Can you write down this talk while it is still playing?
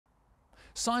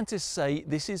Scientists say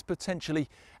this is potentially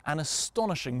an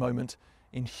astonishing moment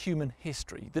in human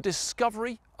history. The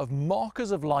discovery of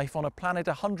markers of life on a planet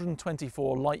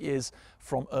 124 light years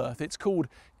from Earth. It's called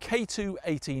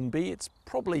K2-18b. It's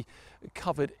probably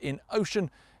covered in ocean.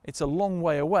 It's a long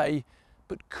way away,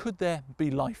 but could there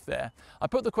be life there? I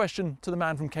put the question to the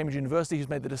man from Cambridge University who's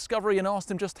made the discovery and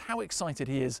asked him just how excited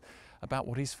he is about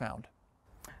what he's found.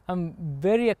 I'm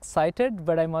very excited,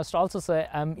 but I must also say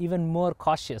I'm even more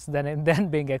cautious than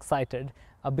being excited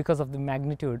because of the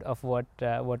magnitude of what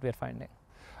we're finding.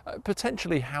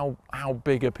 Potentially, how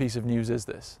big a piece of news is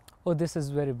this? Oh, this is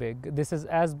very big. This is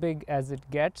as big as it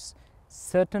gets,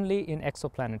 certainly in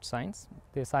exoplanet science,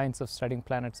 the science of studying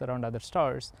planets around other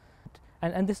stars.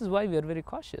 And this is why we are very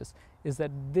cautious, is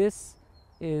that this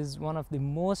is one of the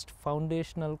most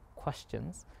foundational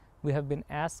questions we have been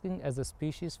asking as a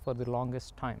species for the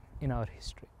longest time in our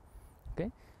history.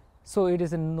 Okay? So it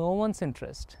is in no one's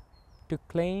interest to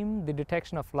claim the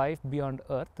detection of life beyond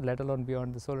Earth, let alone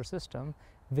beyond the solar system,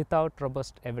 without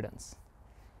robust evidence.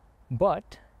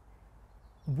 But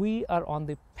we are on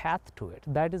the path to it.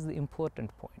 That is the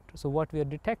important point. So what we are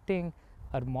detecting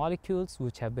are molecules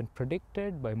which have been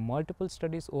predicted by multiple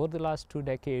studies over the last 2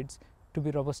 decades to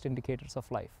be robust indicators of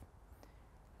life.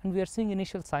 And we are seeing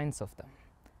initial signs of them.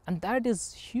 And that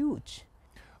is huge.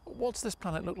 What's this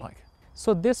planet look like?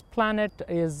 So this planet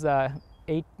is 9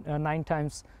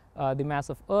 times the mass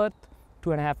of Earth,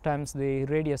 2.5 times the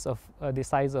radius of the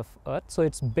size of Earth. So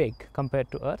it's big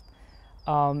compared to Earth.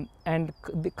 And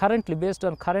currently, based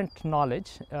on current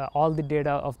knowledge, all the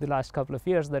data of the last couple of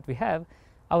years that we have,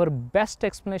 our best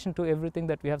explanation to everything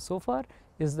that we have so far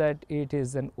is that it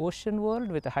is an ocean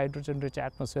world with a hydrogen-rich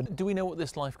atmosphere. Do we know what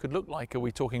this life could look like? Are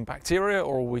we talking bacteria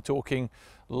or are we talking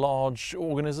large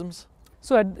organisms?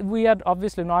 So we are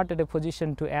obviously not at a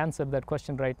position to answer that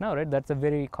question right now, right? That's a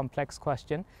very complex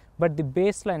question. But the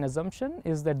baseline assumption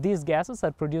is that these gases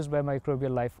are produced by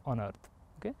microbial life on Earth.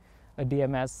 Okay?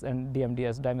 DMS and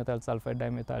DMDS, dimethyl sulfide,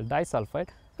 dimethyl disulfide,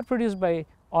 are produced by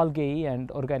algae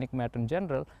and organic matter in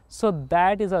general. So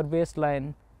that is our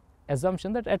baseline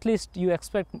assumption, that at least you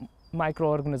expect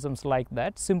microorganisms like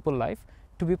that, simple life,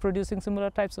 to be producing similar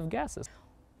types of gases.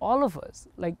 All of us,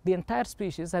 like the entire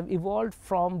species, have evolved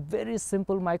from very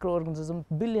simple microorganisms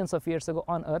billions of years ago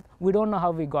on Earth. We don't know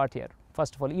how we got here.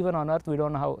 First of all, even on Earth, we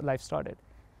don't know how life started.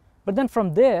 But then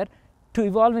from there to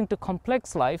evolving to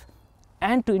complex life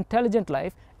and to intelligent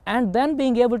life, and then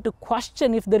being able to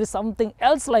question if there is something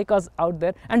else like us out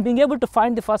there, and being able to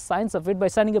find the first signs of it by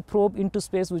sending a probe into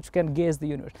space which can gaze the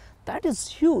universe. That is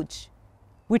huge.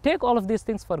 We take all of these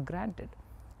things for granted.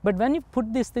 But when you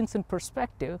put these things in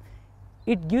perspective,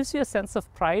 it gives you a sense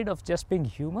of pride of just being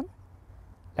human,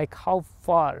 like how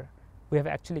far we have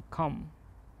actually come.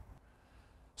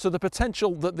 So the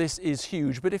potential that this is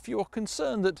huge, but if you're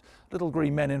concerned that little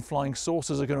green men in flying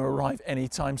saucers are going to arrive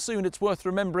anytime soon, it's worth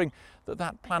remembering that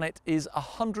that planet is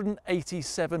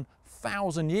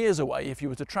 187,000 years away if you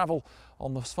were to travel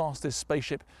on the fastest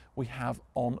spaceship we have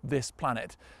on this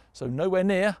planet. So nowhere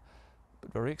near,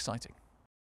 but very exciting.